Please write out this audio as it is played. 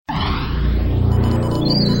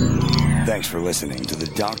Thanks for listening to the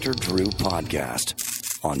Dr. Drew Podcast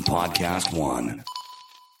on Podcast One.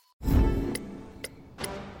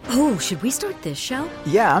 Oh, should we start this show?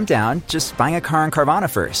 Yeah, I'm down. Just buying a car on Carvana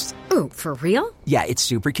first. Ooh, for real? Yeah, it's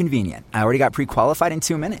super convenient. I already got pre-qualified in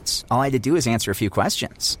 2 minutes. All I had to do is answer a few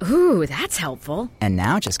questions. Ooh, that's helpful. And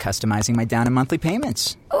now just customizing my down and monthly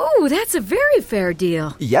payments. Ooh, that's a very fair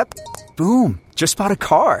deal. Yep. Boom. Just bought a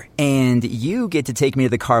car. And you get to take me to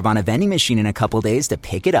the Carvana vending machine in a couple days to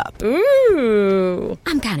pick it up. Ooh.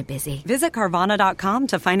 I'm kind of busy. Visit Carvana.com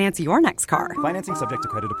to finance your next car. Financing subject to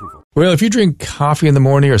credit approval. Well, if you drink coffee in the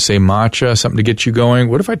morning or, say, matcha, something to get you going,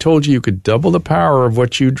 what if I told you could double the power of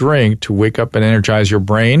what you drink to wake up and energize your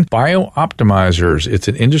brain? BioOptimizers. It's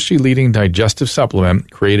an industry-leading digestive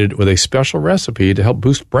supplement created with a special recipe to help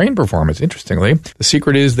boost brain performance. Interestingly, the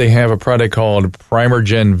secret is they have a product called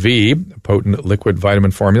Primergen V, a potent liquid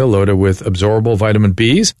vitamin formula loaded with absorbable vitamin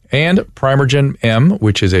Bs, and Primergen M,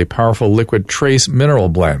 which is a powerful liquid trace mineral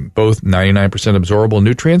blend, both 99% absorbable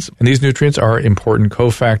nutrients. And these nutrients are important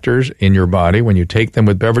cofactors in your body when you take them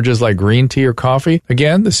with beverages like green tea or coffee.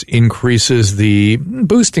 Again, this increases the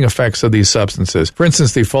boosting effects of these substances. For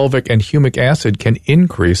instance, the fulvic and humic acid can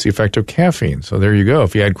increase the effect of caffeine. So there you go.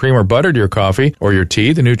 If you add cream or butter to your coffee or your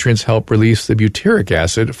tea, the nutrients help release the butyric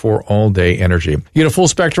acid for all-day energy. You get a full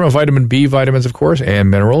spectrum of vitamin B vitamins, of course,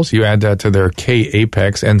 and minerals. You add that to their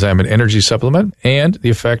K-Apex enzyme and energy supplement, and the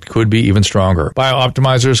effect could be even stronger.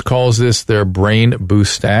 BioOptimizers calls this their brain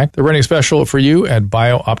boost stack. They're running a special for you at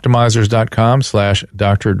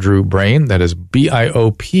BioOptimizers.com/Dr. Drew Brain. That is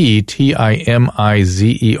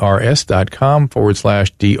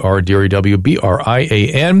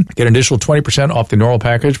BIOPTIMIZERS.com/DRDREWBRIAN. Get an additional 20% off the normal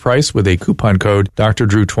package price with a coupon code Dr.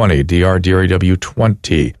 Drew 20,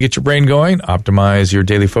 DRDREW20. Get your brain going, optimize your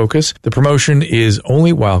daily focus. The promotion is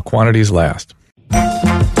only while quantities last.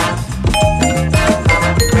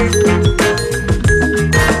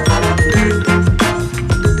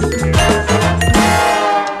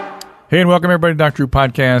 Hey, and welcome everybody to Dr. Drew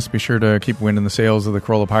Podcast. Be sure to keep winning the sales of the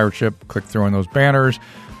Corolla Pirate Ship. Click through on those banners.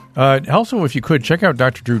 Also, if you could, check out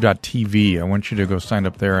drdrew.tv. I want you to go sign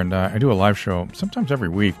up there. And I do a live show sometimes every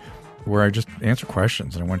week where I just answer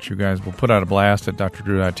questions. And I want you guys, we'll put out a blast at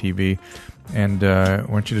drdrew.tv. And I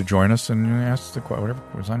want you to join us and ask whatever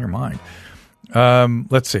was on your mind.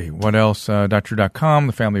 Let's see. What else? Drdrew.com,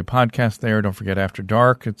 the family podcast there. Don't forget After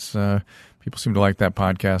Dark. It's people seem to like that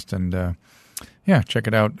podcast. And yeah, check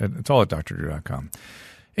it out. It's all at drdrew.com.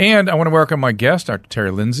 And I want to welcome my guest, Dr. Tere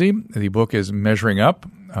Linzey. The book is Measuring Up.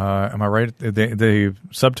 Am I right? The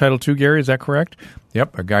subtitle too, Gary, is that correct?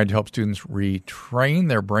 Yep, a guide to help students retrain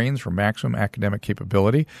their brains for maximum academic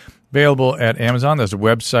capability. Available at Amazon. There's a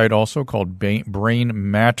website also called Brain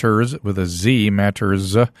Matters with a Z,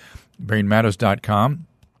 Matters, brainmatters.com.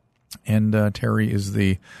 And Terry is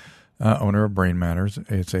the owner of Brain Matters.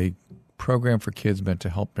 It's a program for kids meant to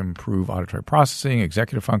help improve auditory processing,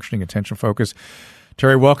 executive functioning, attention focus.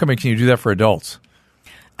 Terry, welcome. And can you do that for adults?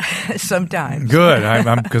 Sometimes. Good,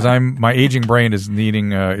 because my aging brain is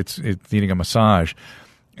needing it's needing a massage.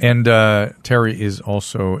 And Terry is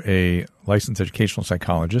also a licensed educational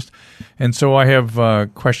psychologist, and so I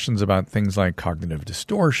have questions about things like cognitive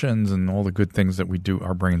distortions and all the good things that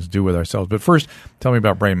our brains do with ourselves. But first, tell me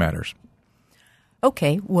about Brain Matters.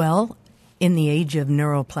 Okay, well, in the age of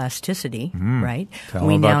neuroplasticity, right? Tell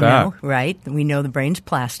me about that. Know, right? We know the brain's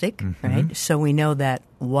plastic, right? So we know that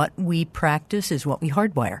what we practice is what we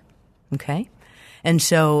hardwire, okay? And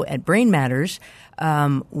so at Brain Matters,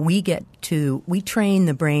 we train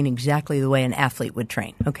the brain exactly the way an athlete would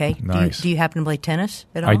train, okay? Nice. Do you happen to play tennis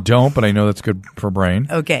at all? I don't, but I know that's good for brain.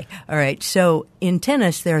 Okay. All right. So in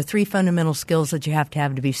tennis, there are 3 fundamental skills that you have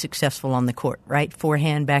to be successful on the court, right?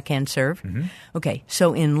 Forehand, backhand, serve. Okay.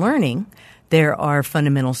 So in learning, there are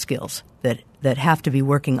fundamental skills that have to be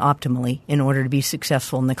working optimally in order to be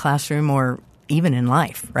successful in the classroom or even in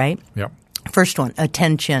life, right? Yep. First one,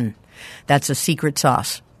 attention. That's a secret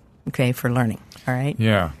sauce, okay, for learning, all right?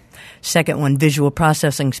 Yeah. Second one, visual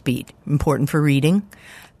processing speed, important for reading.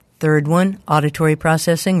 Third one, auditory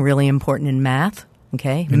processing, really important in math,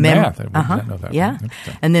 okay? Math? I did not know that. Yeah.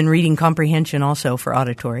 And then reading comprehension also for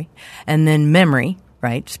auditory. And then memory,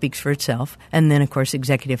 right, speaks for itself. And then, of course,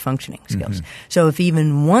 executive functioning skills. So if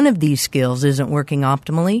even one of these skills isn't working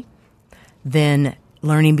optimally, then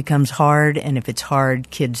learning becomes hard. And if it's hard,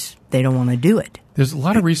 kids, they don't want to do it. There's a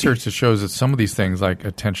lot of research that shows that some of these things like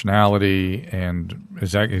attentionality and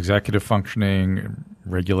executive functioning,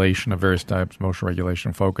 regulation of various types, emotional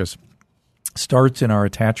regulation, focus, starts in our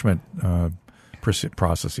attachment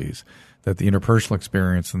processes. that the interpersonal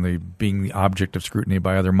experience and the being the object of scrutiny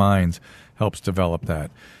by other minds helps develop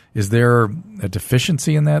that. Is there a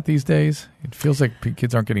deficiency in that these days? It feels like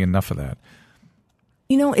kids aren't getting enough of that.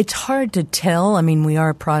 You know, it's hard to tell. I mean, we are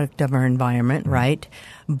a product of our environment, right?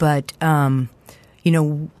 But, you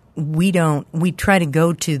know, we try to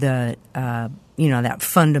go to the, you know, that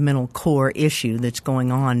fundamental core issue that's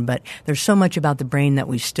going on. But there's so much about the brain that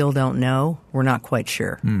we still don't know. We're not quite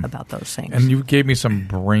sure about those things. And you gave me some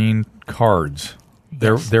brain cards.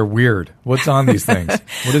 They're weird. What's on these things?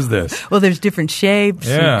 What is this? Well, there's different shapes,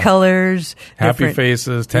 and colors. Happy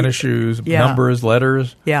faces, tennis shoes, numbers,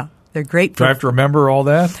 letters. Yeah, they're great. Do I have to remember all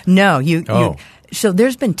that? No, So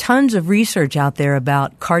there's been tons of research out there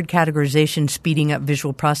about card categorization speeding up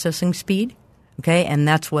visual processing speed. Okay, and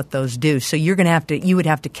that's what those do. So you would have to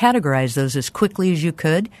categorize those as quickly as you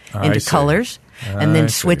could into colors, and then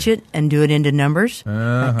switch it and do it into numbers,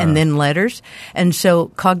 and then letters. And so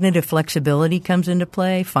cognitive flexibility comes into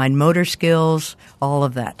play, fine motor skills, all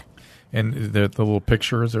of that. And the little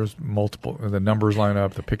pictures, there's multiple. The numbers line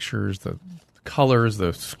up, the pictures, the colors.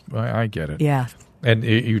 I get it. Yeah. And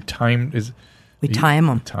you time is. We time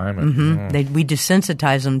them. Time it. Mm-hmm. We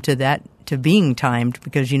desensitize them to that, to being timed,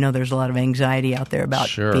 because, you know, there's a lot of anxiety out there about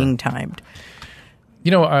being timed. You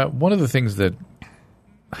know, one of the things that,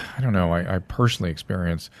 I don't know, I personally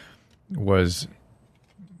experienced was,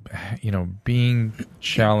 you know, being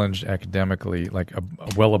challenged academically, like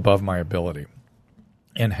well above my ability,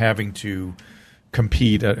 and having to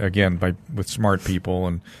compete, again, with smart people,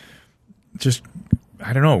 and just,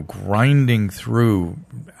 I don't know, grinding through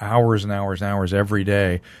hours and hours and hours every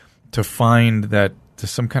day to find that there's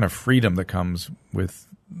some kind of freedom that comes with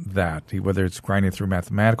that, whether it's grinding through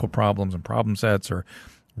mathematical problems and problem sets or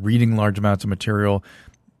reading large amounts of material.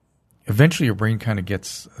 Eventually your brain kind of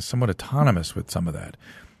gets somewhat autonomous with some of that.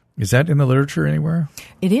 Is that in the literature anywhere?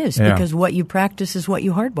 It is, because what you practice is what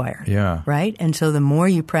you hardwire. Yeah. Right? And so the more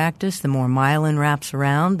you practice, the more myelin wraps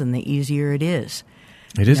around and the easier it is.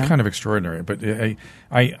 It is kind of extraordinary, but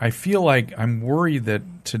I feel like I'm worried that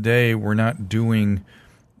today we're not doing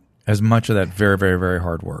as much of that very, very, very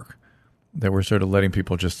hard work, that we're sort of letting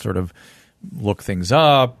people just sort of look things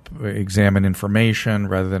up, examine information,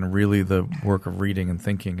 rather than really the work of reading and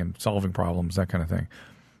thinking and solving problems, that kind of thing.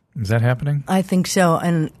 Is that happening? I think so,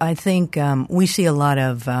 and I think we see a lot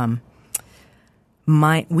of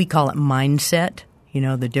we call it mindset. You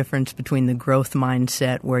know, the difference between the growth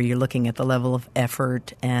mindset, where you're looking at the level of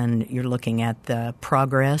effort and you're looking at the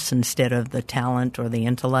progress instead of the talent or the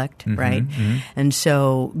intellect, right? Mm-hmm. And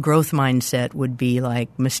so growth mindset would be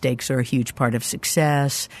like mistakes are a huge part of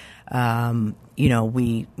success. You know,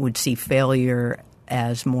 we would see failure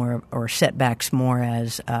as more, or setbacks more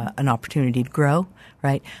as an opportunity to grow,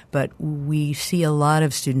 right? But we see a lot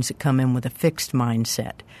of students that come in with a fixed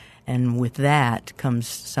mindset. And with that comes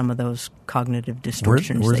some of those cognitive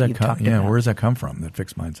distortions that you've talked about. Yeah, where does that come from, that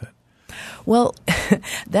fixed mindset? Well,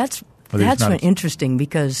 that's interesting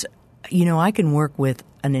because, you know, I can work with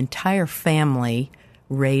an entire family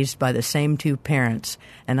raised by the same two parents,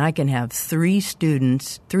 and I can have three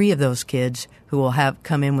of those kids who will have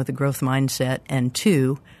come in with a growth mindset, and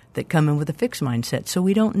two that come in with a fixed mindset. So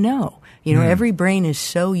we don't know. You know, every brain is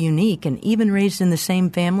so unique, and even raised in the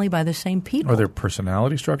same family by the same people. Are there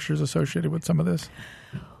personality structures associated with some of this?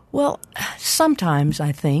 Well, sometimes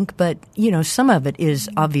I think, but, you know, some of it is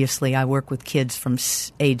obviously I work with kids from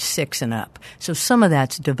age 6 and up. So some of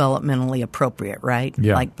that's developmentally appropriate, right?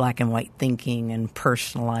 Yeah. Like black and white thinking and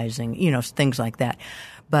personalizing, you know, things like that.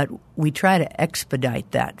 But we try to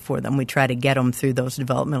expedite that for them. We try to get them through those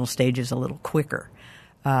developmental stages a little quicker.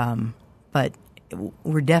 But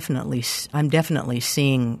I'm definitely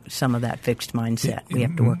seeing some of that fixed mindset. We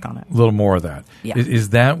have to work on it. A little more of that. Yeah. Is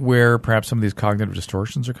that where perhaps some of these cognitive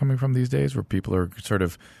distortions are coming from these days, where people are sort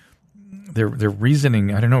of they're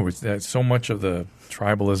reasoning? I don't know. It's so much of the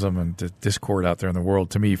tribalism and the discord out there in the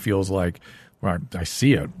world, to me, feels like, well, I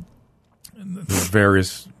see it. There's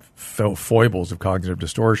various foibles of cognitive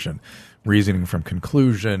distortion, reasoning from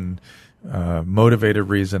conclusion, motivated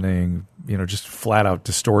reasoning, you know, just flat out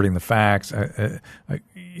distorting the facts.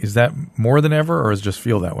 Is that more than ever, or does it just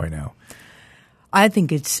feel that way now? I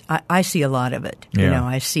think I see a lot of it. Yeah. You know,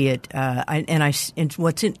 I see it. And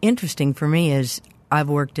what's interesting for me is I've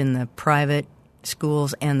worked in the private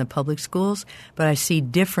schools and the public schools, but I see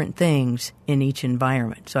different things in each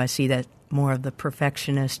environment. So I see that more of the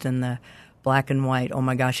perfectionist and the black and white, oh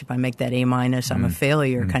my gosh, if I make that A-, I'm a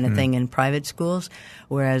failure kind of thing in private schools.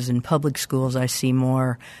 Whereas in public schools, I see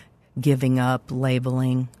more giving up,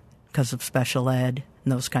 because of special ed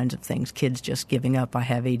and those kinds of things. Kids just giving up. I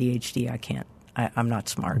have ADHD. I I'm not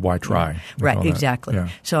smart. Why try? Right, exactly. Yeah.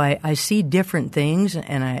 So I see different things,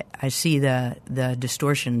 and I see the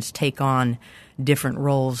distortions take on different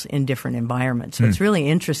roles in different environments. So it's really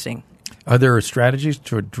interesting. Are there strategies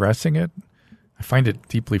to addressing it? I find it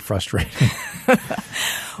deeply frustrating.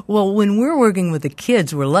 Well, when we're working with the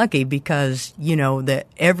kids, we're lucky because, that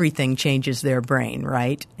everything changes their brain,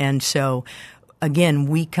 right? And so, again,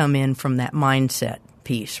 we come in from that mindset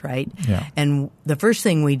piece, right? Yeah. And the first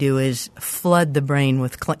thing we do is flood the brain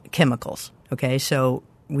with chemicals, okay? So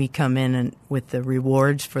we come in and with the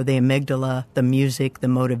rewards for the amygdala, the music, the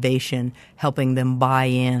motivation, helping them buy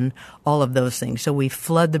in, all of those things. So we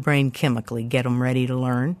flood the brain chemically, get them ready to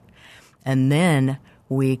learn. And then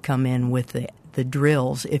we come in with the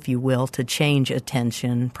drills, if you will, to change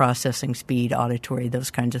attention, processing speed, auditory, those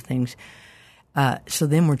kinds of things. So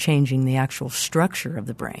then we're changing the actual structure of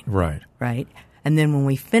the brain. Right. Right? And then when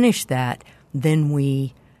we finish that, then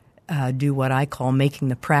we do what I call making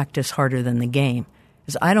the practice harder than the game.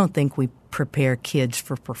 Because I don't think we prepare kids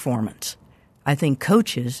for performance. I think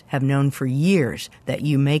coaches have known for years that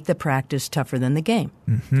you make the practice tougher than the game.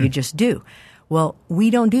 Mm-hmm. You just do. Well, we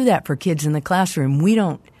don't do that for kids in the classroom. We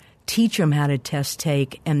don't teach them how to test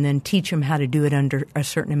take and then teach them how to do it under a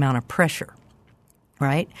certain amount of pressure,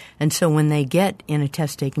 right? And so when they get in a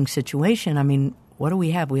test-taking situation, I mean, what do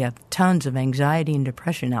we have? We have tons of anxiety and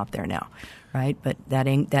depression out there now, right? But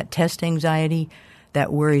that test anxiety,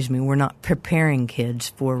 that worries me. We're not preparing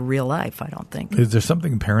kids for real life, I don't think. Is there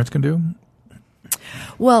something parents can do?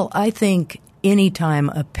 Well, I think anytime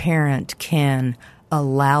a parent can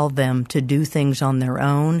allow them to do things on their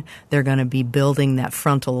own, they're going to be building that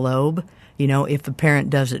frontal lobe. If a parent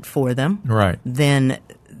does it for them, right, then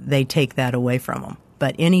they take that away from them.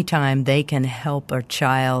 But anytime they can help a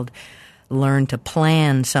child learn to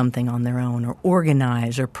plan something on their own or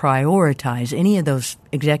organize or prioritize, any of those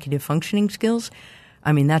executive functioning skills,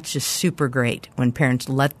 I mean, that's just super great when parents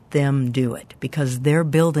let them do it because they're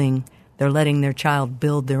letting their child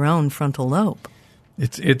build their own frontal lobe.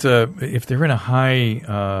 If they're in a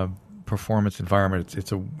high performance environment,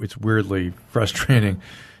 it's weirdly frustrating.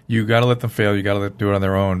 You got to let them fail. You got to do it on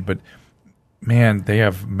their own. But man, they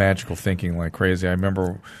have magical thinking like crazy. I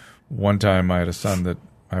remember one time I had a son that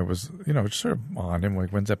I was, just sort of on him, like,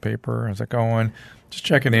 when's that paper? How's that going? Just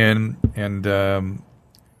checking in, and I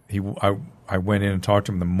went in and talked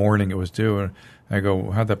to him the morning it was due, and I go,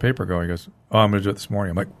 how'd that paper go? He goes, oh, I'm going to do it this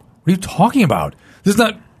morning. I'm like, what are you talking about? This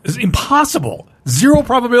is impossible. Zero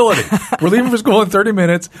probability. We're leaving for school in 30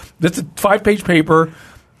 minutes. That's a 5-page paper.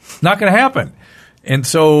 Not going to happen. And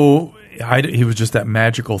so he was just that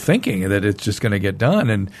magical thinking that it's just going to get done,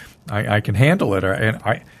 and I can handle it. And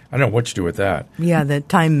I don't know what you do with that. Yeah, the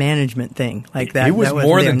time management thing like that. It was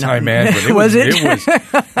more than time management. Was it?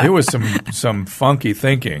 It was some funky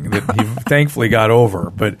thinking that he thankfully got over.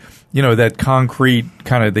 But that concrete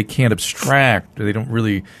kind of, they can't abstract. They don't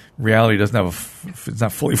really. Reality doesn't have it's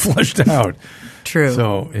not fully fleshed out. True.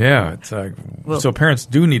 So yeah, it's like so parents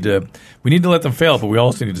we need to let them fail, but we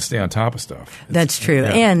also need to stay on top of stuff. That's true.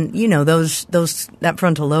 Yeah. And that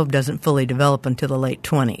frontal lobe doesn't fully develop until the late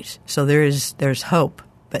 20s. So there's hope.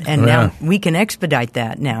 But now we can expedite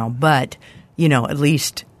that now, but at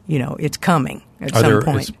least it's coming at some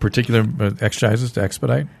point. Are there particular exercises to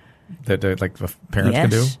expedite that like parents can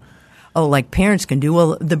do? Oh, like parents can do.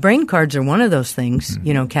 Well, the brain cards are one of those things,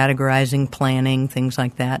 categorizing, planning, things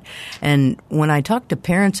like that. And when I talk to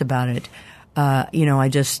parents about it,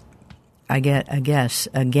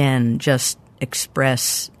 just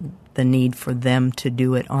express the need for them to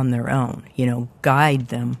do it on their own, guide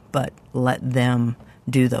them, but let them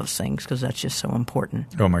do those things because that's just so important.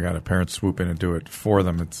 Oh, my God. If parents swoop in and do it for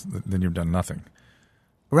them, then you've done nothing.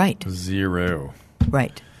 Right. Zero.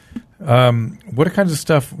 Right. What kinds of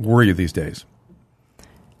stuff worry you these days?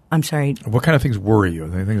 I'm sorry? What kind of things worry you? Are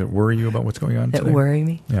there anything that worry you about what's going on today? That worry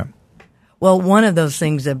me? Yeah. Well, one of those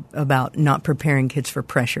things about not preparing kids for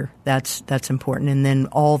pressure, that's important. And then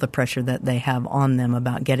all the pressure that they have on them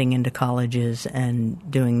about getting into colleges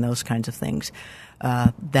and doing those kinds of things,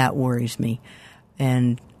 that worries me.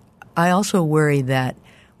 And I also worry that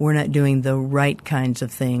we're not doing the right kinds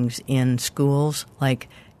of things in schools, like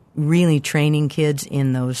really training kids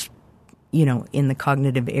in those in the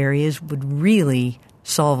cognitive areas would really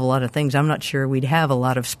solve a lot of things. I'm not sure we'd have a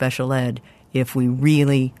lot of special ed if we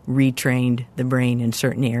really retrained the brain in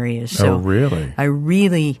certain areas. So really? I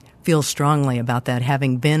really feel strongly about that.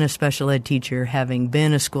 Having been a special ed teacher, having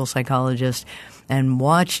been a school psychologist and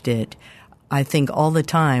watched it, I think all the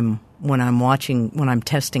time when I'm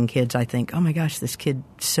testing kids, I think, oh my gosh, this kid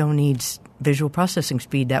so needs visual processing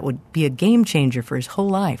speed. That would be a game changer for his whole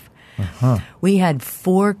life. We had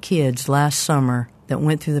 4 kids last summer that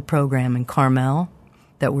went through the program in Carmel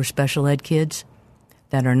that were special ed kids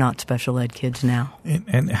that are not special ed kids now.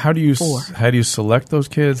 And how do you select those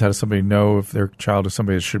kids? How does somebody know if their child is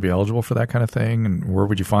somebody that should be eligible for that kind of thing? And where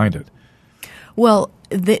would you find it? Well,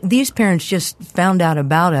 these parents just found out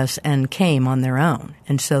about us and came on their own.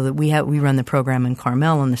 And so that we run the program in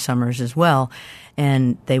Carmel in the summers as well.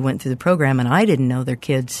 And they went through the program, and I didn't know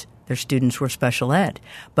their students were special ed.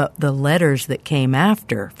 But the letters that came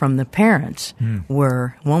after from the parents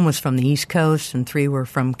one was from the East Coast and 3 were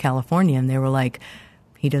from California. And they were like,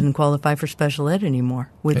 he doesn't qualify for special ed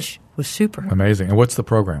anymore, which was super. Amazing. And what's the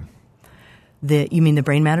program? You mean the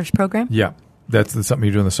Brain Matters program? Yeah. That's something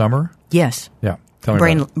you do in the summer? Yes. Yeah. Tell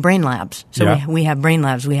me brain labs. So yeah. we have brain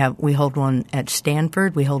labs. We hold one at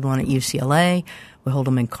Stanford. We hold one at UCLA. We hold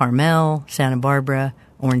them in Carmel, Santa Barbara,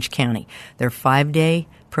 Orange County. They're 5-day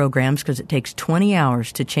programs because it takes 20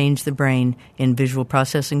 hours to change the brain in visual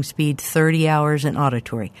processing speed, 30 hours in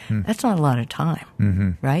auditory. That's not a lot of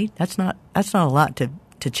time, right? That's not a lot to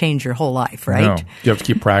change your whole life, right? No. Do you have to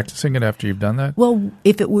keep practicing it after you've done that? Well,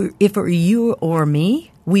 if it were you or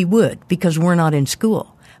me, we would, because we're not in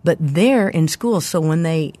school. But they're in school, so when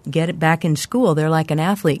they get it back in school, they're like an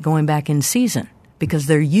athlete going back in season because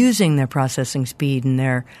they're using their processing speed and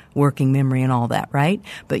their working memory and all that, right?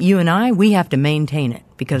 But you and I, we have to maintain it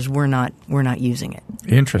because we're not using it.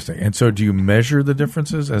 Interesting. And so do you measure the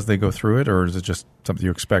differences as they go through it, or is it just something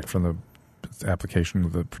you expect from the application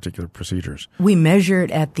of the particular procedures? We measure it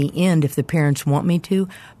at the end if the parents want me to,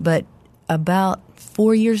 but about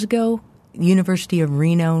 4 years ago, University of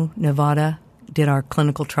Reno, Nevada, did our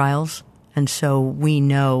clinical trials, and so we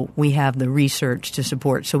know we have the research to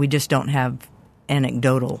support. So we just don't have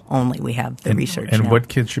anecdotal only. We have the research. And now. What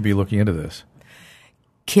kids should be looking into this?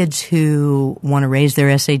 Kids who want to raise their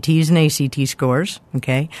SATs and ACT scores.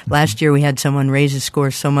 Okay, last year we had someone raise his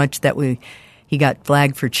scores so much that he got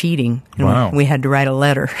flagged for cheating. And wow! We had to write a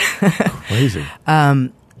letter. Crazy.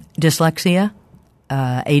 Dyslexia,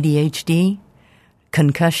 ADHD,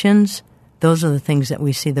 concussions. Those are the things that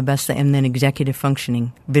we see the best, and then executive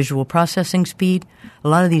functioning, visual processing speed. A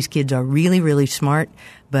lot of these kids are really, really smart,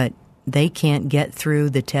 but they can't get through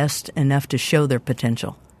the test enough to show their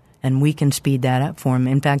potential. And we can speed that up for them.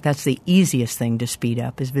 In fact, that's the easiest thing to speed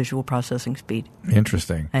up is visual processing speed.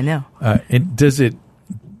 Interesting. I know. Let's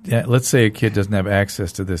say a kid doesn't have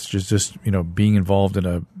access to this, just being involved in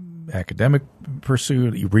a academic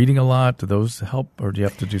pursuit, reading a lot, do those help, or do you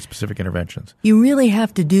have to do specific interventions? You really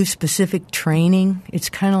have to do specific training. It's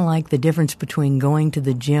kind of like the difference between going to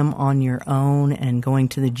the gym on your own and going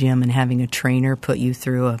to the gym and having a trainer put you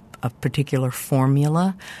through a particular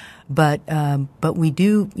formula. But we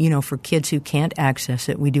do, for kids who can't access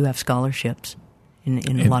it, we do have scholarships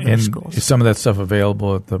in a lot of the schools. Is some of that stuff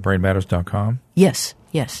available at thebrainmatters.com? Yes,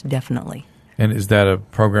 definitely. And is that a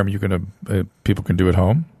program people can do at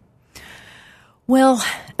home? Well,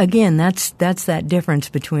 again, that's that difference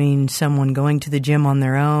between someone going to the gym on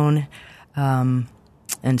their own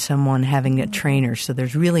and someone having a trainer. So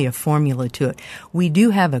there's really a formula to it. We do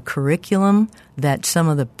have a curriculum that some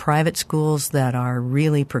of the private schools that are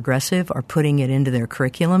really progressive are putting it into their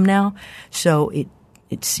curriculum now. So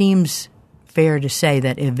it seems fair to say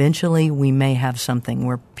that eventually we may have something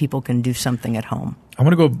where people can do something at home. I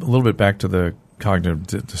want to go a little bit back to the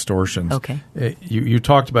cognitive distortions. Okay. You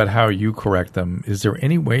talked about how you correct them. Is there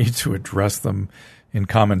any way to address them in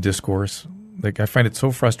common discourse? Like, I find it so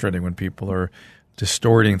frustrating when people are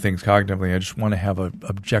distorting things cognitively. I just want to have an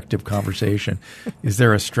objective conversation. Is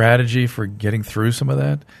there a strategy for getting through some of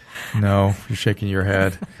that? No, you're shaking your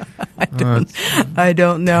head. I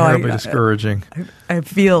don't know. Terribly discouraging. I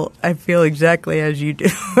feel exactly as you do.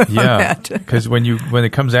 Yeah, because when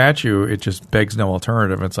it comes at you, it just begs no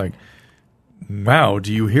alternative. It's like, wow,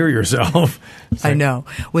 do you hear yourself? I know.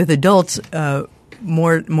 With adults,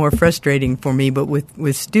 more frustrating for me, but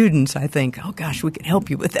with students, I think, oh gosh, we can help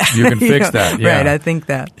you with that. You can fix that, yeah. Right, I think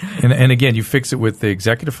that. And again, you fix it with the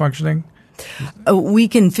executive functioning? We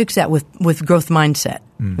can fix that with growth mindset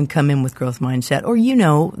and come in with growth mindset. Or,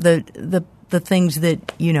 the things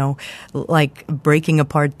that, like breaking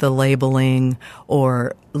apart the labeling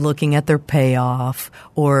or looking at their payoff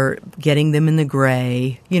or getting them in the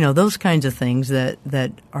gray, those kinds of things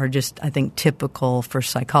that are just, I think, typical for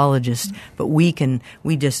psychologists. But we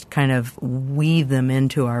just kind of weave them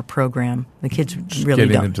into our program. The kids just really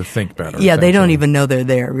getting don't. them to think better. Yeah, they don't even know they're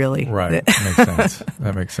there, really. Right. Makes sense.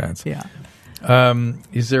 That makes sense. Yeah.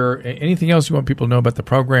 Is there anything else you want people to know about the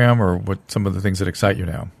program or what some of the things that excite you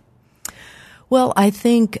now? Well, I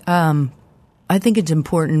think I think it's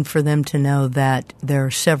important for them to know that there are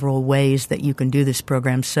several ways that you can do this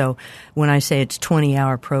program. So when I say it's a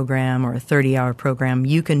 20-hour program or a 30-hour program,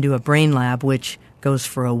 you can do a brain lab, which goes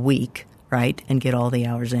for a week, right, and get all the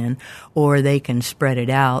hours in. Or they can spread it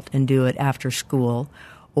out and do it after school,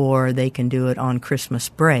 or they can do it on Christmas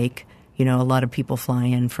break. You know, a lot of people fly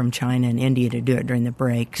in from China and India to do it during the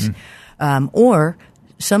breaks. Or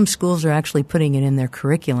some schools are actually putting it in their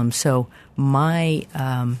curriculum. So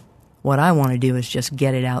what I want to do is just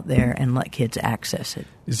get it out there and let kids access it.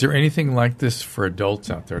 Is there anything like this for adults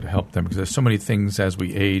out there to help them? Because there's so many things as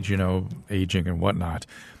we age, you know, aging and whatnot,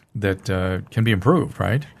 that can be improved,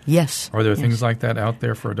 right? Yes. Are there things like that out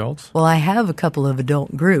there for adults? Well, I have a couple of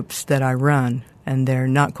adult groups that I run, and they're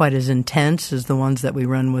not quite as intense as the ones that we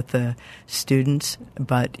run with the students,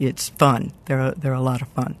 but it's fun. They're a lot of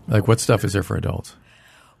fun. Like what stuff is there for adults?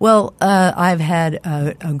 Well, I've had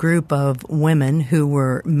a group of women who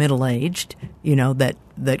were middle-aged, you know,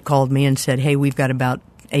 that called me and said, hey, we've got about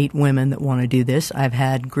 8 women that want to do this. I've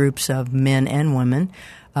had groups of men and women.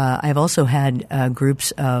 I've also had groups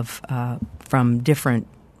of from different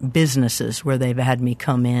businesses where they've had me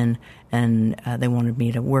come in and they wanted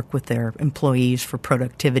me to work with their employees for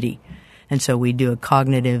productivity. And so we do a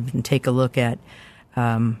cognitive and take a look at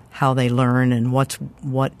how they learn and what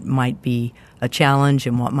might be a challenge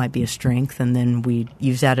and what might be a strength, and then we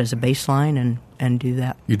use that as a baseline and do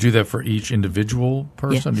that. You do that for each individual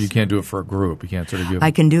person? Yes. You can't do it for a group? You can't sort of give...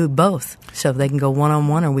 I can do both. So they can go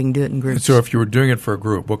one-on-one or we can do it in groups. So if you were doing it for a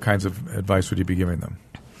group, what kinds of advice would you be giving them?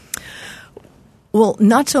 Well,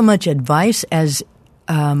 not so much advice as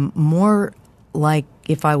more like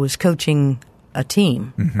if I was coaching a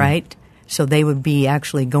team, right? So they would be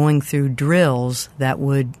actually going through drills that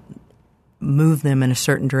would move them in a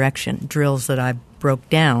certain direction, drills that I broke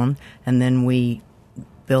down, and then we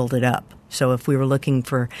build it up. So if we were looking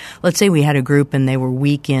for, let's say we had a group and they were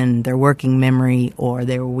weak in their working memory or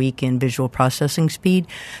they were weak in visual processing speed,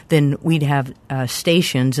 then we'd have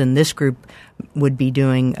stations, and this group would be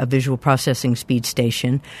doing a visual processing speed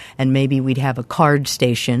station, and maybe we'd have a card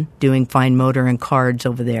station doing fine motor and cards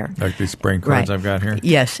over there. Like these brain cards Right. I've got here?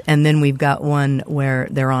 Yes, and then we've got one where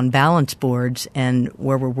they're on balance boards and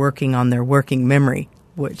where we're working on their working memory,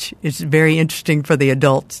 which is very interesting for the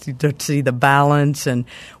adults to see the balance, and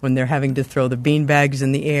when they're having to throw the bean bags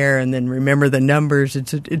in the air and then remember the numbers.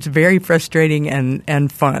 It's very frustrating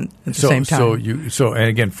and fun at the same time. So and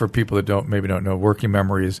again, for people that don't know, working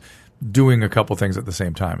memory is doing a couple things at the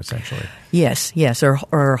same time, essentially. Yes,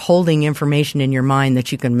 or holding information in your mind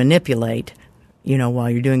that you can manipulate, you know, while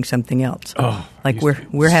you're doing something else. Oh, like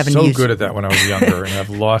we're having so to use, good at that when I was younger, and I've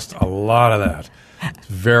lost a lot of that. It's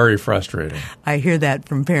very frustrating. I hear that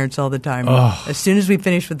from parents all the time. Oh. As soon as we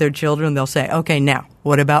finish with their children, they'll say, okay, now,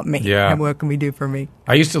 what about me? Yeah. And what can we do for me?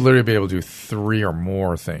 I used to literally be able to do 3 or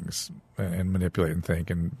more things and manipulate and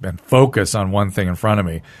think and focus on one thing in front of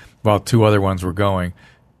me while 2 other ones were going.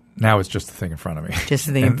 Now it's just the thing in front of me. Just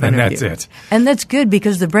the thing in front of you. And that's it. And that's good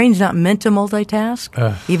because the brain's not meant to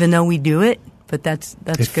multitask, even though we do it. But that's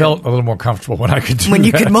it good. felt a little more comfortable when I could do when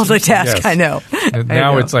you that. could multitask. Yes. I know. And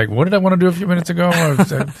now it's like, what did I want to do a few minutes ago?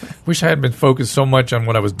 I wish I hadn't been focused so much on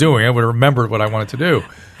what I was doing. I would have remembered what I wanted to do.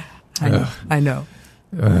 I know.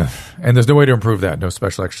 And there's no way to improve that. No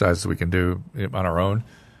special exercises we can do on our own.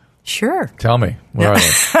 Sure. Tell me, what are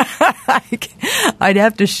they? I'd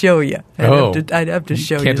have to show you. I'd have to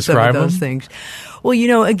show Can't you some of those them? things. Well, you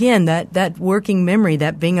know, again, that working memory,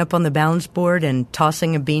 that being up on the balance board and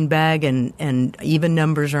tossing a beanbag and even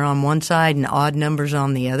numbers are on one side and odd numbers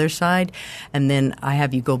on the other side, and then I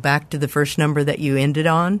have you go back to the first number that you ended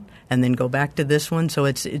on and then go back to this one. So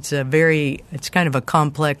it's kind of a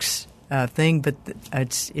complex thing, but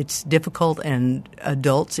it's difficult, and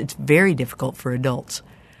adults, it's very difficult for adults.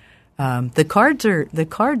 The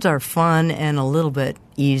cards are fun and a little bit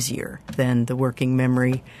easier than the working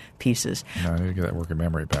memory pieces. No, I need to get that working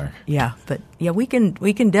memory back. Yeah, but we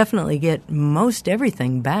can definitely get most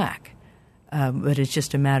everything back, but it's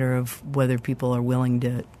just a matter of whether people are willing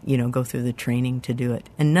to go through the training to do it.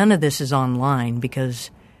 And none of this is online because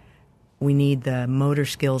we need the motor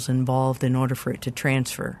skills involved in order for it to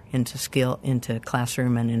transfer into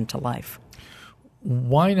classroom and into life.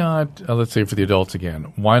 Why not, let's say for the adults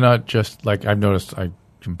again, why not just, like I've noticed I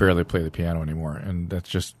can barely play the piano anymore, and that's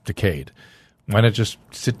just decayed. Why not just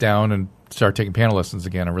sit down and start taking piano lessons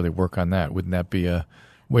again and really work on that? Wouldn't that be a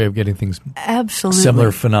way of getting things, absolutely,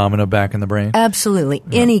 similar phenomena back in the brain? Absolutely.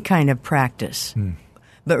 Yeah. Any kind of practice.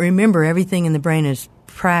 But remember, everything in the brain is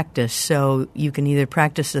practice, so you can either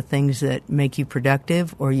practice the things that make you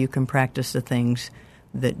productive or you can practice the things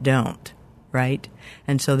that don't. right?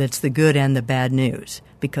 And so that's the good and the bad news,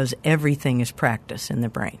 because everything is practice in the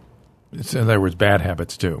brain. In other words, bad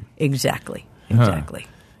habits too. Exactly. Huh.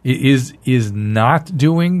 Is not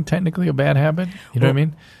doing technically a bad habit? You know what I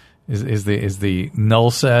mean? Is the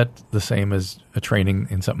null set the same as a training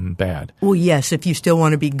in something bad? Well, yes, if you still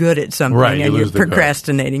want to be good at something and you're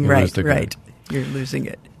procrastinating, right. You're losing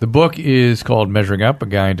it. The book is called Measuring Up, a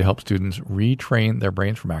guide to help students retrain their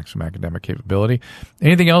brains for maximum academic capability.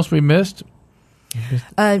 Anything else we missed?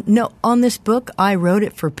 No, on this book, I wrote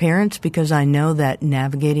it for parents because I know that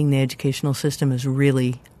navigating the educational system is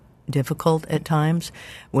really difficult at times,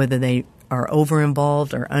 whether they are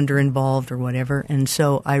over-involved or under-involved or whatever. And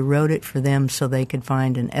so I wrote it for them so they could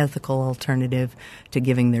find an ethical alternative to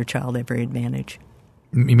giving their child every advantage.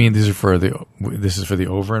 You mean this is for the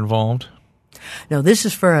over-involved? No, this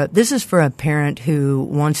is for a parent who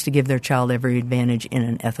wants to give their child every advantage in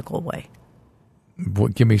an ethical way.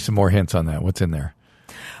 Give me some more hints on that. What's in there?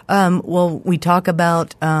 Well, we talk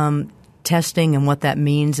about testing and what that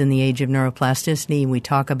means in the age of neuroplasticity. We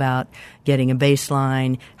talk about getting a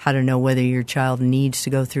baseline, how to know whether your child needs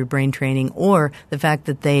to go through brain training, or the fact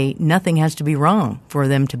that nothing has to be wrong for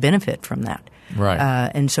them to benefit from that. Right.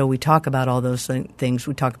 And so we talk about all those things.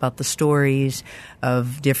 We talk about the stories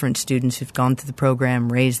of different students who've gone through the program,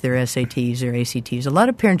 raised their SATs or ACTs. A lot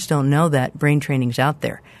of parents don't know that brain training's out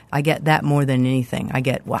there. I get that more than anything. I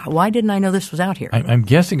get, why didn't I know this was out here? I'm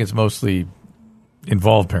guessing it's mostly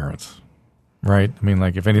involved parents, right? I mean,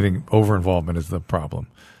 like, if anything, over-involvement is the problem.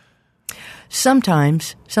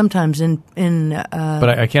 Sometimes but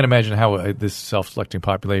I can't imagine how this self-selecting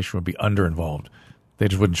population would be under-involved. They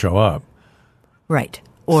just wouldn't show up. Right.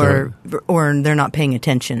 Or they're not paying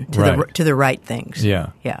attention to the right things. Yeah.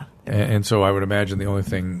 Yeah. And so I would imagine the only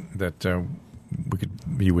thing that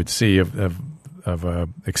you would see of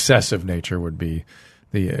excessive nature would be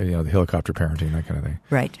the helicopter parenting, that kind of thing.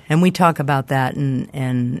 Right. And we talk about that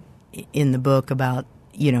and in the book about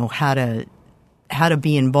how to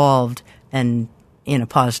be involved and in a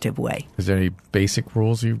positive way. Is there any basic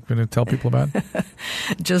rules you're going to tell people about?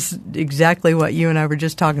 Just exactly what you and I were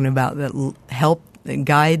just talking about, that help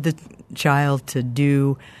guide the child to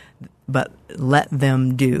do, but let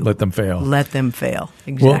them do. Let them fail. Let them fail.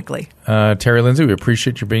 Exactly. Well, Tere Linzey, we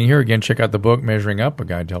appreciate you being here. Again, check out the book, Measuring Up, a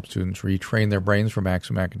guide to help students retrain their brains for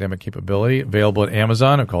maximum academic capability. Available at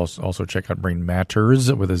Amazon. Of course, also check out Brain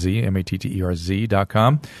Matters with a Z,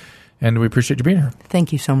 MATTERZ.com. And we appreciate you being here.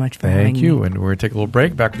 Thank you so much for having me. Thank you. And we're going to take a little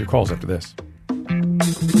break. Back with your calls after this.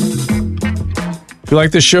 If you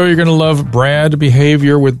like this show, you're going to love Brad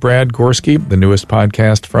Behavior with Brad Gorski, the newest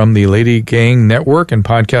podcast from the Lady Gang Network and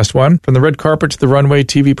Podcast One. From the red carpet to the runway,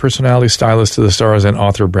 TV personality, stylist to the stars, and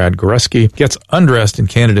author Brad Gorski gets undressed in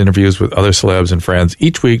candid interviews with other celebs and friends.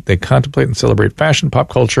 Each week, they contemplate and celebrate fashion, pop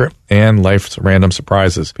culture, and life's random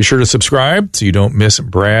surprises. Be sure to subscribe so you don't miss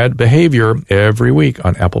Brad Behavior every week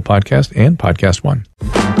on Apple Podcast and Podcast One.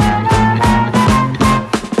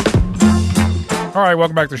 All right,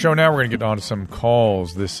 welcome back to the show. Now we're going to get on to some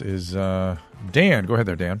calls. This is Dan. Go ahead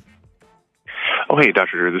there, Dan. Oh, hey,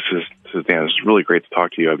 Dr. Drew. This is Dan. It's really great to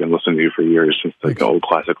talk to you. I've been listening to you for years since the old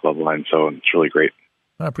classic Love Line, so it's really great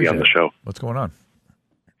to be on the show. What's going on?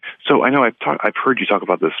 So I know I've heard you talk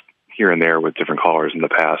about this here and there with different callers in the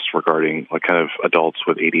past regarding like kind of adults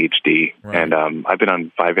with ADHD, right. And I've been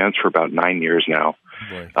on Vyvanse for about 9 years now.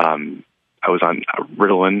 I was on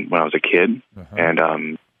Ritalin when I was a kid,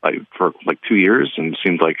 and for like 2 years, and it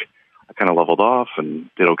seemed like I kind of leveled off and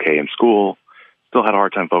did okay in school. Still had a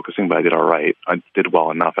hard time focusing, but I did all right. I did well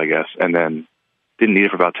enough, I guess, and then didn't need it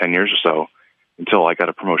for about 10 years or so until I got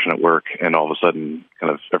a promotion at work, and all of a sudden,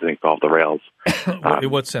 kind of everything fell off the rails. In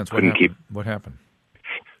what sense? What happened?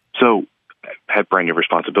 So I had brand new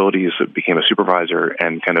responsibilities, became a supervisor,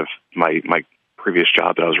 and kind of my previous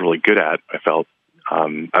job that I was really good at, I felt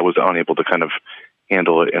I was unable to kind of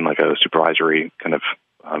handle it in like a supervisory kind of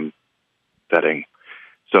setting.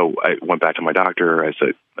 So I went back to my doctor.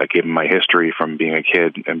 I gave him my history from being a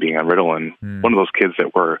kid and being on Ritalin. One of those kids a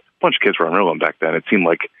bunch of kids were on Ritalin back then. It seemed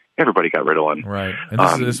like everybody got Ritalin. Right.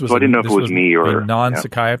 And this was so I didn't know if it was me or a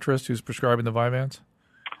non-psychiatrist who's prescribing the Vyvanse?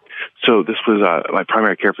 So this was my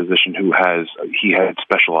primary care physician he had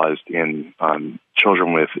specialized in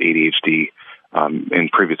children with ADHD in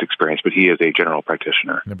previous experience, but he is a general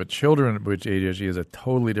practitioner. Yeah, but children with ADHD is a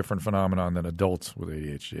totally different phenomenon than adults with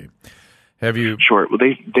ADHD. Have you? Sure. Well,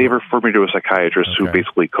 they referred me to a psychiatrist who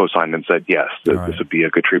basically co-signed and said, yes, this would be a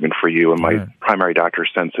good treatment for you. And my primary doctor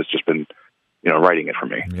since has just been, writing it for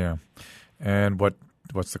me. Yeah. And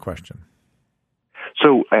what's the question?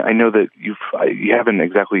 So I know that you haven't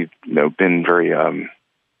exactly, been very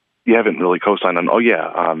you haven't really co-signed on,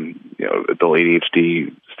 the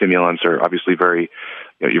ADHD stimulants are obviously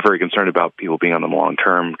you're very concerned about people being on them long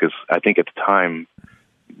term, because I think at the time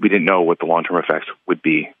we didn't know what the long-term effects would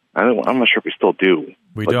be. I'm not sure if we still do.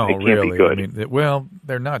 We but don't they can't really. Be good. I mean,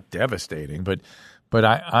 they're not devastating, but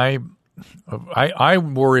I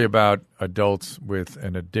worry about adults with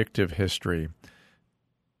an addictive history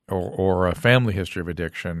or a family history of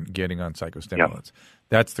addiction getting on psychostimulants. Yep.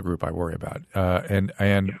 That's the group I worry about.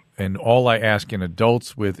 And all I ask in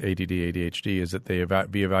adults with ADD, ADHD is that they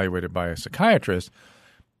be evaluated by a psychiatrist,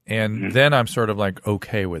 and then I'm sort of like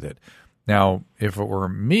okay with it. Now, if it were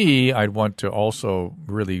me, I'd want to also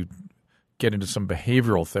really get into some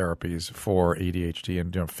behavioral therapies for ADHD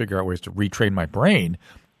and figure out ways to retrain my brain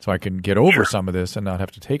so I can get over some of this and not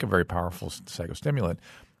have to take a very powerful psychostimulant.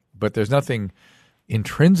 But there's nothing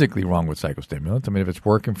intrinsically wrong with psychostimulants. I mean, if it's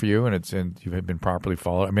working for you and you've been properly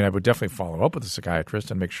followed, I mean, I would definitely follow up with a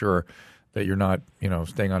psychiatrist and make sure that you're not,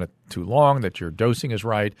 staying on it too long, that your dosing is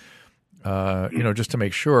right, just to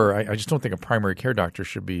make sure. I just don't think a primary care doctor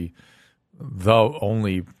should be the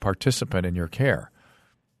only participant in your care.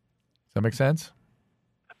 Does that make sense?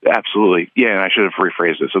 Absolutely. Yeah, and I should have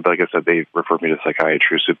rephrased it. So like I said, they referred me to a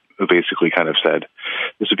psychiatrist who basically kind of said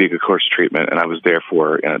this would be a good course of treatment, and I was there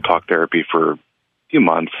for talk therapy for a few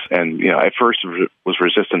months, and at first was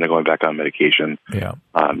resistant to going back on medication. Yeah.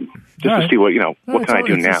 To see what can I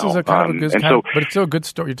do now? This is a kind of a good, but it's still a good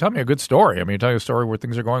story. You're telling me a good story. I mean, you're telling a story where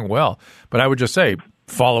things are going well. But I would just say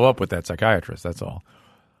follow up with that psychiatrist. That's all.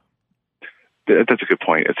 That's a good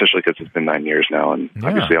point, especially because it's been 9 years now, and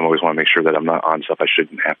obviously I always want to make sure that I'm not on stuff I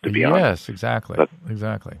shouldn't have to be on. Yes, exactly.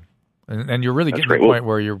 Exactly. And you're really getting to the point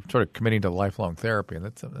where you're sort of committing to lifelong therapy, and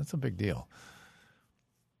that's a big deal.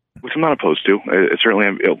 Which I'm not opposed to.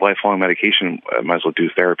 Certainly, lifelong medication, I might as well do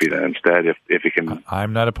therapy then instead if it can.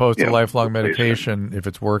 I'm not opposed to lifelong medication if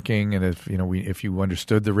it's working, and if you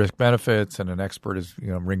understood the risk benefits and an expert is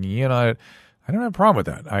ringing in on it. I don't have a problem with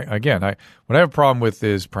that. What I have a problem with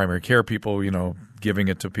is primary care people, giving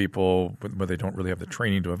it to people where they don't really have the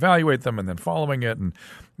training to evaluate them and then following it. And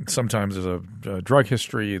sometimes there's a drug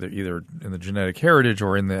history, either in the genetic heritage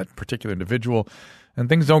or in that particular individual, and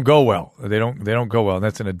things don't go well. They don't go well. And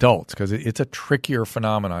that's in adults because it's a trickier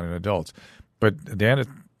phenomenon in adults. But Dan, it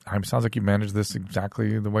sounds like you managed this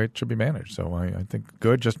exactly the way it should be managed. So I think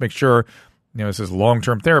good. Just make sure, this is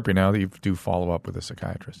long-term therapy now that you do follow up with a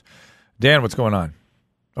psychiatrist. Dan, what's going on?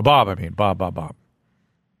 Bob.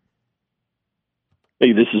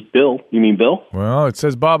 Hey, this is Bill. You mean Bill? Well, it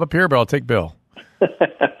says Bob up here, but I'll take Bill.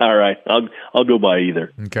 All right. I'll go by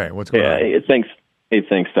either. Okay. What's going on? Thanks. Hey,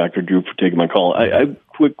 thanks, Dr. Drew, for taking my call. I have a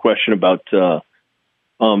quick question about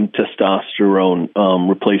testosterone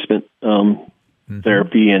replacement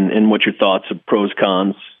therapy and what your thoughts of pros,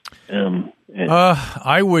 cons.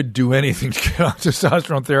 I would do anything to get on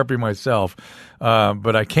testosterone therapy myself,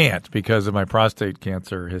 but I can't because of my prostate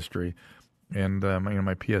cancer history, and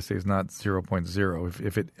my PSA is not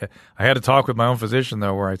 0.0. I had to talk with my own physician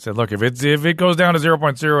though, where I said, look, if it goes down to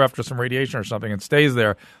 0.0 after some radiation or something and stays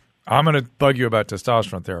there, I'm going to bug you about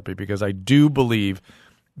testosterone therapy because I do believe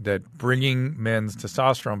that bringing men's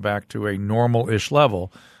testosterone back to a normal-ish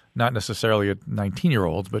level, not necessarily at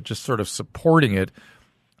 19-year-olds, but just sort of supporting it.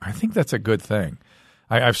 I think that's a good thing.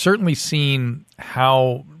 I've certainly seen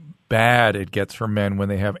how bad it gets for men when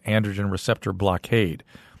they have androgen receptor blockade,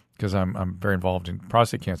 because I'm very involved in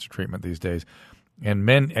prostate cancer treatment these days. And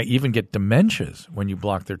men even get dementias when you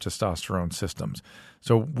block their testosterone systems.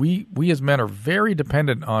 So we as men are very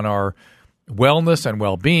dependent on our wellness and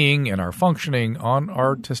well-being and our functioning on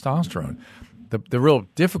our testosterone. The real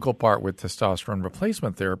difficult part with testosterone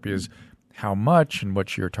replacement therapy is how much and what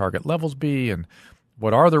should your target levels be and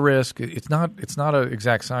what are the risks? It's not an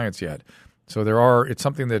exact science yet. So it's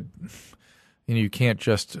something that you can't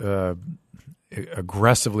just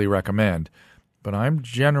aggressively recommend. But I'm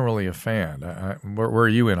generally a fan. Where are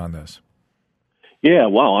you in on this? Yeah,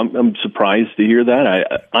 wow, I'm surprised to hear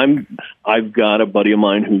that. I've got a buddy of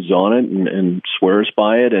mine who's on it and swears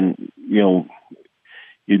by it, and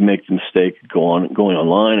you'd make the mistake of going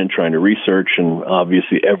online and trying to research, and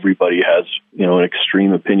obviously everybody has an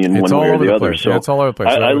extreme opinion one way or the other. So it's all over the place.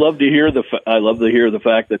 I love to hear the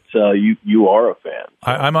fact that you are a fan.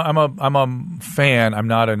 I'm a fan. I'm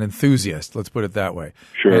not an enthusiast. Let's put it that way.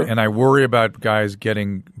 Sure. And I worry about guys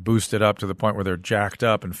getting boosted up to the point where they're jacked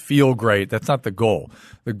up and feel great. That's not the goal.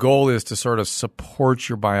 The goal is to sort of support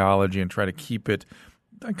your biology and try to keep it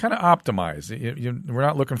kind of optimized. We're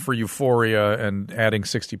not looking for euphoria and adding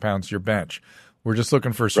 60 pounds to your bench. We're just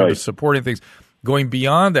looking for sort of supporting things. Going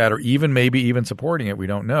beyond that, or maybe even supporting it, we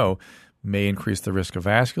don't know, may increase the risk of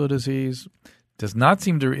vascular disease, does not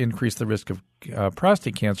seem to increase the risk of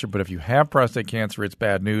prostate cancer. But if you have prostate cancer, it's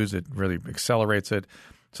bad news. It really accelerates it.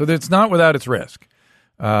 So it's not without its risk.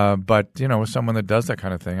 But, with someone that does that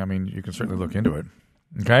kind of thing, I mean, you can certainly look into it.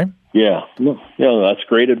 Okay? Yeah. No, that's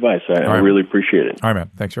great advice. I really appreciate it. All right,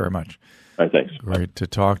 man. Thanks very much. All right, thanks. Great to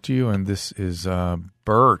talk to you. And this is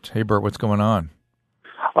Bert. Hey, Bert, what's going on?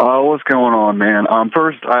 What's going on, man?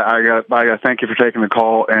 First, I got thank you for taking the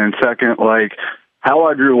call, and second, how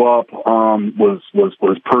I grew up was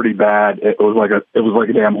pretty bad. It was like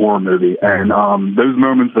a damn horror movie, and those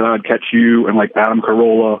moments that I'd catch you and Adam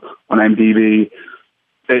Carolla on MTV,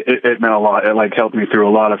 it meant a lot. It helped me through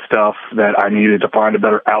a lot of stuff that I needed to find a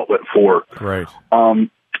better outlet for. Right.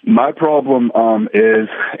 My problem is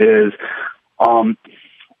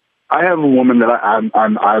I have a woman that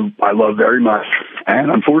I love very much,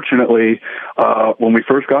 and unfortunately, when we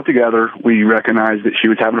first got together, we recognized that she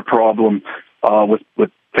was having a problem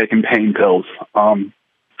with taking pain pills,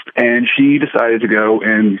 and she decided to go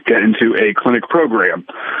and get into a clinic program.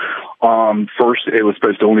 First, it was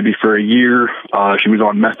supposed to only be for a year. She was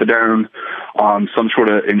on methadone. Some sort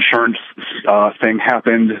of insurance thing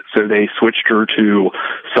happened, so they switched her to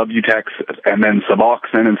Subutex and then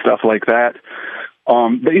Suboxone and stuff like that.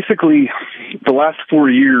 Basically, the last 4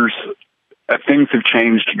 years, things have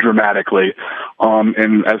changed dramatically.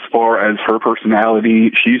 And as far as her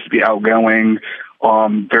personality, she used to be outgoing,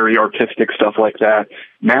 very artistic, stuff like that.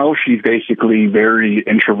 Now she's basically very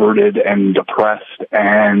introverted and depressed,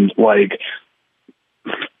 and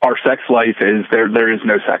our sex life is there is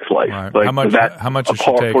no sex life. Right. How much is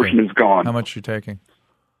she taking? Portion is gone. How much is she taking?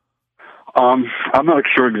 I'm not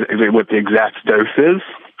sure exactly what the exact dose is,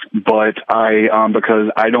 but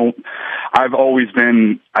because I've always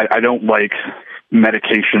been, I don't like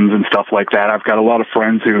medications and stuff like that. I've got a lot of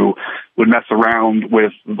friends who would mess around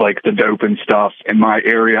with the dope and stuff in my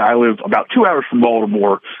area. I live about 2 hours from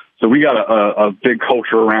Baltimore, so we got a big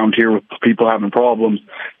culture around here with people having problems.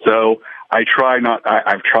 So I've tried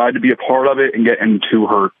to be a part of it and get into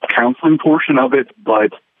her counseling portion of it,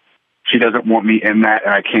 but she doesn't want me in that,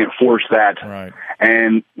 and I can't force that. Right.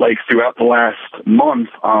 And throughout the last month,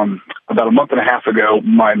 about a month and a half ago,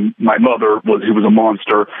 my mother who was a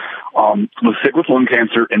monster, was sick with lung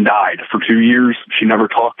cancer and died for 2 years. She never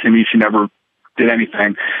talked to me. She never did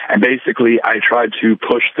anything. And basically, I tried to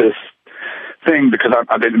push this thing because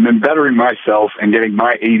I've been bettering myself and getting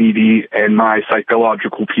my ADD and my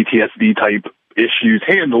psychological PTSD type issues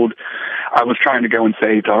handled. I was trying to go and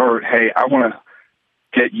say to her, hey, I want to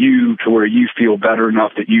get you to where you feel better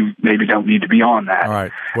enough that you maybe don't need to be on that. All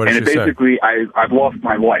right. What did she basically, say? I've lost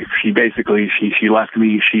my wife. She left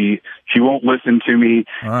me. She won't listen to me.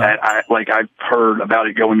 Right. I've heard about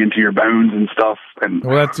it going into your bones and stuff. And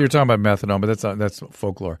you're talking about methadone, but that's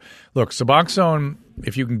folklore. Look, Suboxone,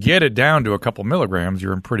 if you can get it down to a couple milligrams,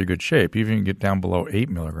 you're in pretty good shape. Even if you can get down below 8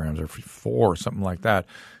 milligrams or 4 or something like that,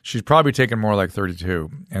 she's probably taking more like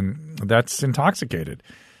 32, and that's intoxicated.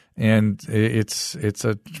 And it's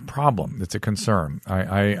a problem. It's a concern.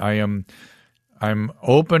 I'm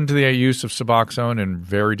open to the use of Suboxone in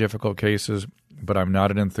very difficult cases, but I'm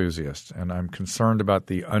not an enthusiast, and I'm concerned about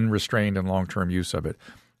the unrestrained and long-term use of it.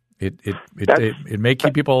 It may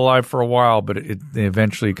keep people alive for a while, but they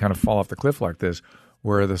eventually kind of fall off the cliff like this,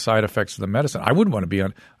 where the side effects of the medicine. I wouldn't want to be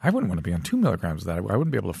on 2 milligrams of that. I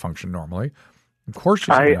wouldn't be able to function normally. Of course,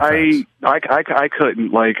 I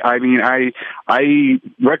couldn't. I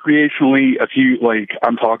recreationally,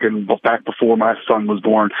 I'm talking back before my son was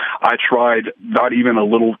born, I tried not even a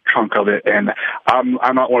little chunk of it, and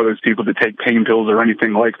I'm not one of those people that take pain pills or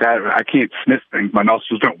anything like that. I can't sniff things; my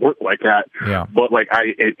nostrils don't work like that. Yeah. But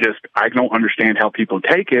I don't understand how people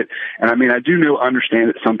take it, and I do understand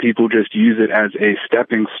that some people just use it as a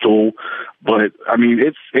stepping stool. But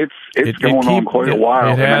it's going on quite a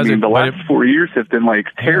while. The last 4 years have been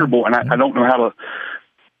terrible, and I don't know how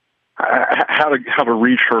to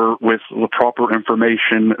reach her with the proper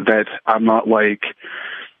information that I'm not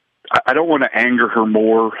I don't want to anger her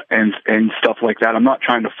more and stuff like that. I'm not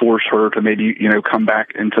trying to force her to maybe come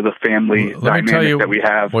back into the family dynamic that we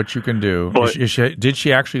have. What you can do. But, did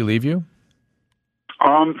she actually leave you?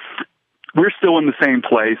 We're still in the same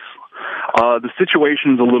place. The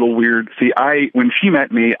situation's a little weird. See, when she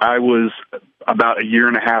met me, I was about a year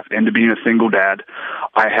and a half into being a single dad.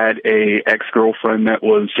 I had a ex-girlfriend that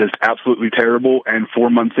was just absolutely terrible, and 4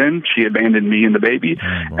 months in, she abandoned me and the baby,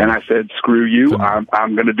 and I said, screw you,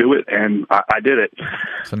 I'm going to do it, and I did it.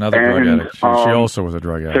 It's another drug addict. She also was a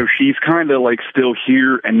drug addict. So she's kind of like still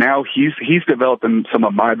here, and now he's developing some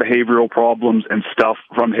of my behavioral problems and stuff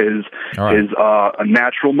from his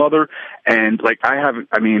natural mother, and like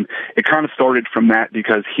it kind of started from that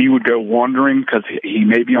because he would go wandering because he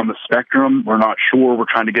may be on the spectrum. We're not sure.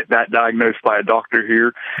 We're trying to get that diagnosed by a doctor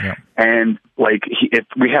here. Yeah. And like, if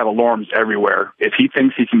we have alarms everywhere, if he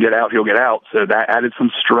thinks he can get out, he'll get out. So that added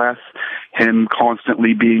some stress, him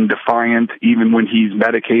constantly being defiant, even when he's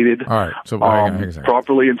medicated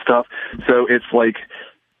properly and stuff. So it's like,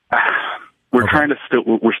 we're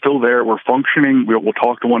still there. We're functioning. We'll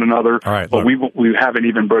talk to one another, but we haven't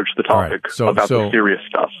even broached the topic about the serious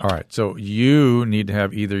stuff. All right. So you need to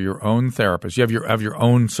have either your own therapist. You have your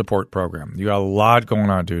own support program. You got a lot going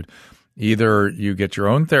on, dude. Either you get your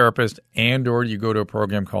own therapist or you go to a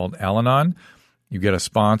program called Al-Anon. You get a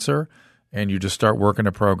sponsor and you just start working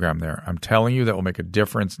a program there. I'm telling you that will make a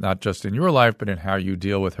difference, not just in your life, but in how you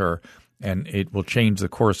deal with her. And it will change the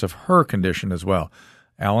course of her condition as well.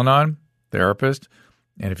 Al-Anon, therapist,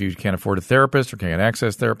 and if you can't afford a therapist or can't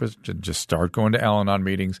access therapist, just start going to Al-Anon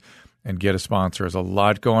meetings and get a sponsor. There's a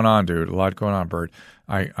lot going on, dude. A lot going on, Bert.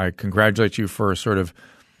 I congratulate you for sort of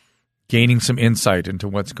gaining some insight into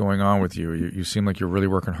what's going on with you. You seem like you're really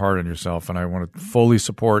working hard on yourself, and I want to fully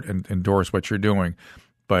support and endorse what you're doing.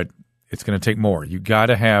 But it's going to take more. You got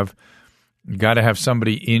to have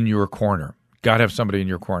somebody in your corner. Got to have somebody in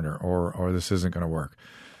your corner, or this isn't going to work.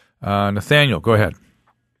 Nathaniel, go ahead.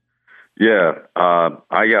 Yeah,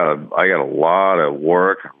 I got a lot of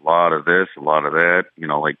work, a lot of this, a lot of that. You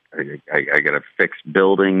know, like I got to fix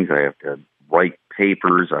buildings. I have to write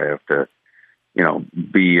papers. I have to,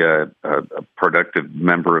 be a productive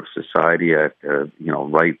member of society. I have to,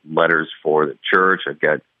 write letters for the church. I've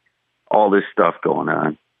got all this stuff going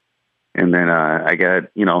on, and then I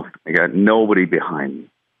got nobody behind me.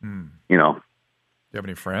 You know, do you have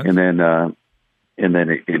any friends? And then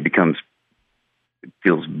it becomes. It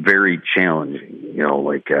feels very challenging,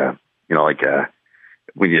 when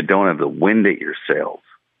you don't have the wind at your sails.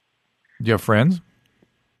 Do you have friends?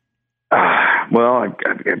 Well,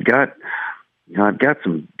 I've got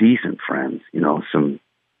some decent friends, some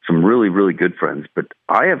really, really good friends, but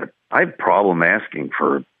I have problems asking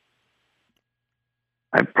for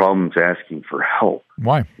help.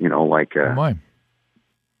 Why? Why?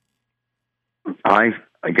 I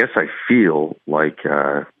guess I feel like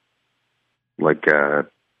I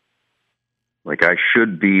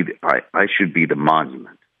should be the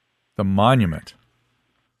monument. The monument.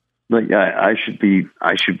 Like I should be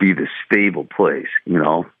the stable place,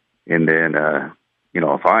 And then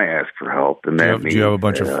if I ask for help, then that means. Do you have a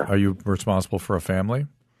bunch of? Are you responsible for a family?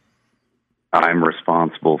 I'm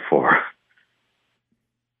responsible for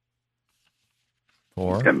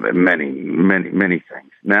many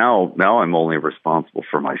things. Now I'm only responsible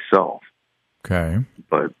for myself. Okay.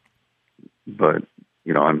 But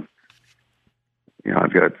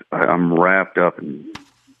I'm wrapped up in,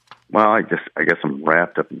 I guess I'm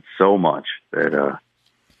wrapped up in so much that,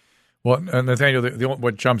 Well, Nathaniel,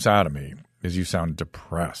 what jumps out at me is you sound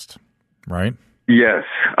depressed, right? Yes,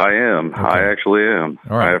 I am. Okay. I actually am.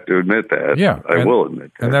 All right. I have to admit that. Yeah. I will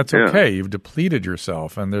admit that. And that's okay. You've depleted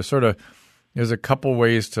yourself, and there's a couple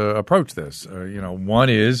ways to approach this. One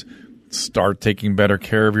is start taking better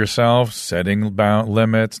care of yourself, setting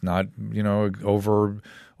limits, not,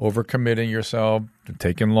 overcommitting yourself,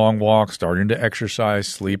 taking long walks, starting to exercise,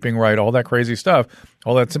 sleeping right, all that crazy stuff,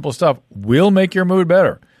 all that simple stuff will make your mood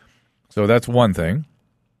better. So that's one thing.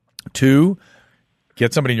 Two,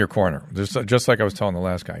 get somebody in your corner. Just like I was telling the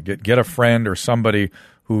last guy, get a friend or somebody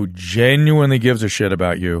who genuinely gives a shit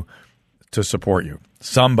about you to support you.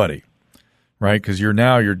 Somebody. Right, because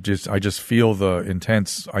I just feel the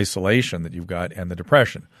intense isolation that you've got and the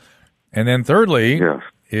depression. And then thirdly,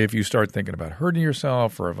 if you start thinking about hurting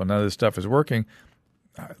yourself or if none of this stuff is working,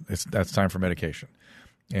 that's time for medication.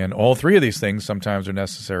 And all three of these things sometimes are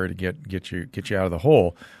necessary to get you out of the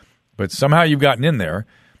hole. But somehow you've gotten in there,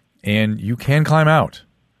 and you can climb out.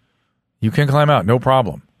 You can climb out, no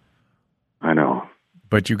problem. I know.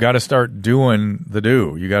 But you got to start doing the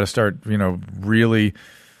do. You got to start, really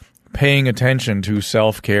paying attention to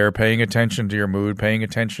self-care, paying attention to your mood, paying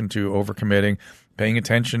attention to overcommitting, paying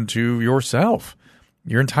attention to yourself.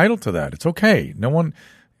 You're entitled to that. It's okay. No one's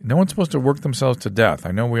supposed to work themselves to death.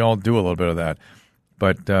 I know we all do a little bit of that,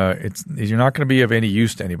 but you're not going to be of any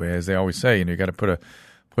use to anybody, as they always say. You got to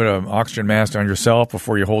put an oxygen mask on yourself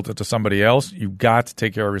before you hold it to somebody else. You've got to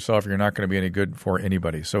take care of yourself. You're not going to be any good for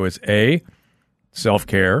anybody. So it's A,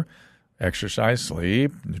 self-care, exercise,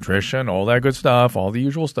 sleep, nutrition, all that good stuff, all the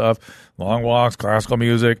usual stuff, long walks, classical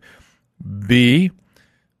music. B,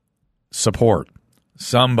 support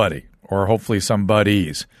somebody or hopefully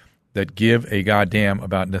somebodies that give a goddamn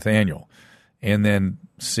about Nathaniel. And then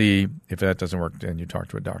C, if that doesn't work, then you talk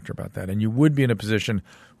to a doctor about that. And you would be in a position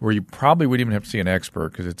where you probably wouldn't even have to see an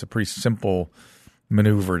expert because it's a pretty simple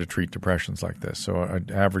maneuver to treat depressions like this. So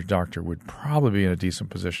an average doctor would probably be in a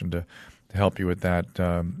decent position to help you with that.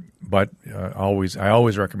 But I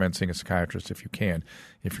always recommend seeing a psychiatrist if you can,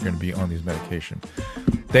 if you're going to be on these medications.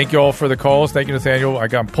 Thank you all for the calls. Thank you, Nathaniel.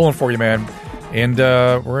 I'm pulling for you, man. And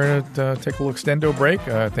we're going to take a little extendo break.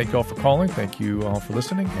 Thank you all for calling. Thank you all for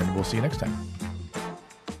listening, and we'll see you next time.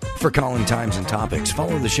 For calling times and topics,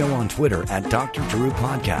 follow the show on Twitter at Dr. Drew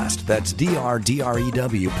Podcast. That's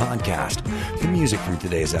DRDREW Podcast. The music from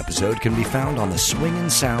today's episode can be found on the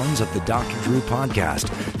swinging sounds of the Dr. Drew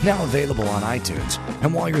Podcast, now available on iTunes.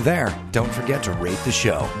 And while you're there, don't forget to rate the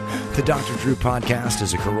show. The Dr. Drew Podcast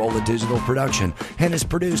is a Corolla Digital production and is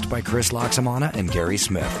produced by Chris Loxamana and Gary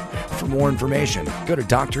Smith. For more information, go to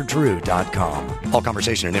drdrew.com. All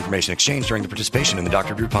conversation and information exchanged during the participation in the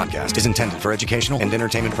Dr. Drew Podcast is intended for educational and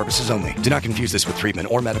entertainment purposes only. Do not confuse this with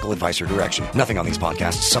treatment or medical advice or direction. Nothing on these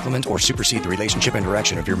podcasts supplement or supersede the relationship and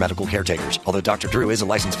direction of your medical caretakers. Although Dr. Drew is a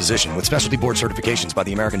licensed physician with specialty board certifications by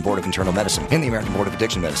the American Board of Internal Medicine and the American Board of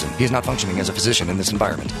Addiction Medicine, he is not functioning as a physician in this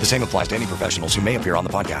environment. The same applies to any professionals who may appear on the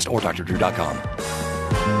podcast or drdrew.com.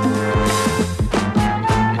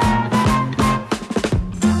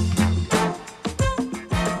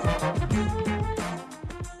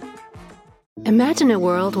 Imagine a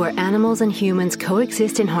world where animals and humans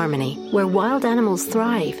coexist in harmony, where wild animals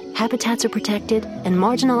thrive, habitats are protected, and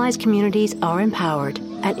marginalized communities are empowered.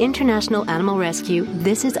 At International Animal Rescue,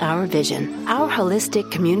 this is our vision. Our holistic,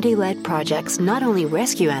 community-led projects not only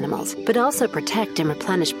rescue animals, but also protect and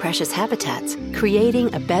replenish precious habitats,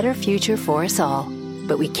 creating a better future for us all.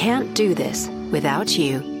 But we can't do this without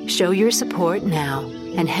you. Show your support now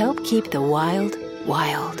and help keep the wild,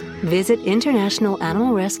 wild. Visit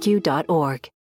internationalanimalrescue.org.